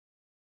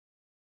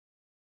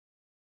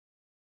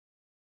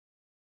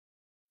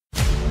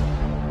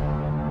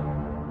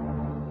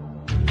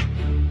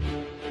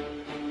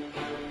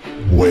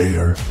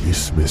Where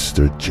is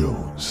Mr.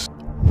 Jones?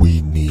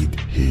 We need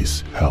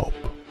his help.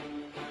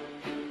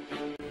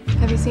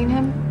 Have you seen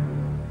him?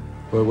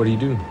 Well, what do you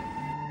do?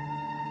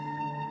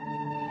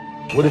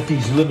 What if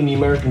he's living the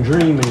American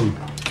dream and,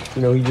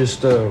 you know, he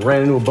just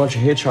ran into a bunch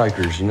of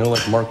hitchhikers, you know,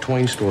 like Mark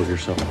Twain story or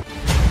something?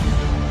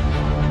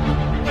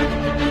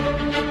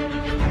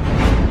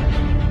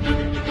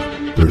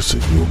 There's a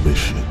new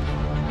mission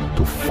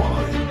to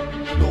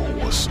find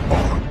Noah's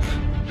Ark.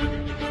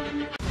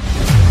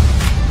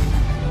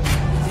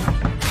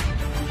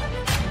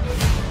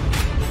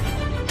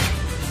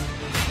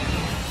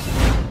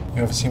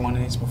 You ever seen one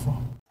of these before?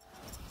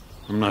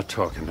 I'm not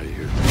talking to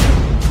you.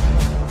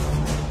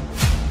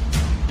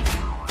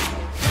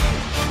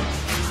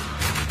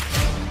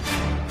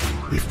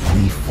 If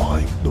we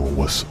find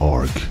Noah's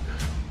Ark,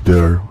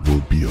 there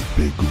will be a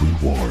big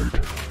reward.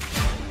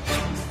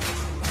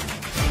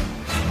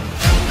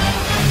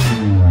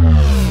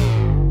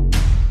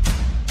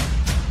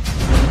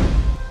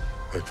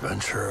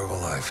 Adventure of a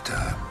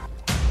lifetime.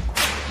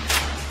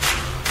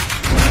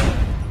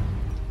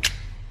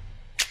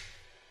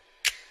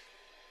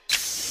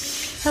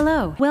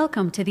 Hello,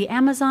 welcome to the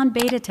Amazon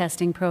beta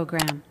testing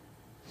program.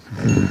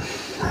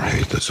 I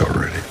hate this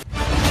already.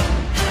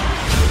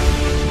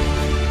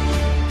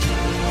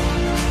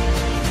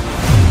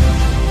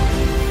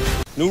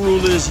 New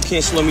rule is you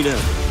can't slow me down.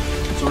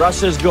 So what I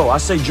say is go. I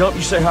say jump,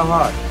 you say how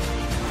high.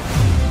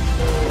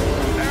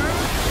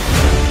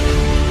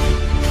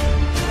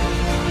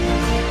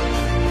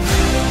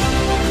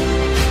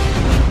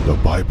 The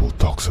Bible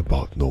talks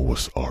about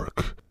Noah's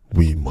Ark.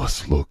 We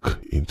must look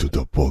into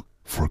the book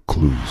for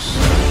clues.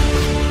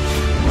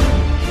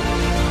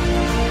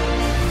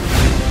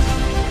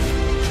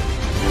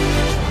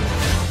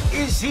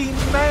 Is he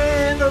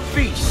man or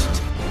beast?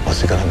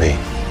 What's it gonna be?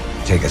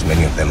 Take as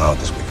many of them out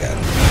as we can.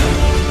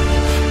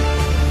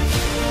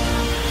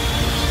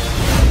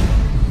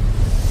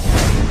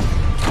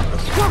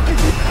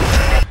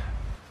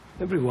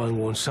 Everyone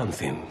wants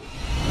something.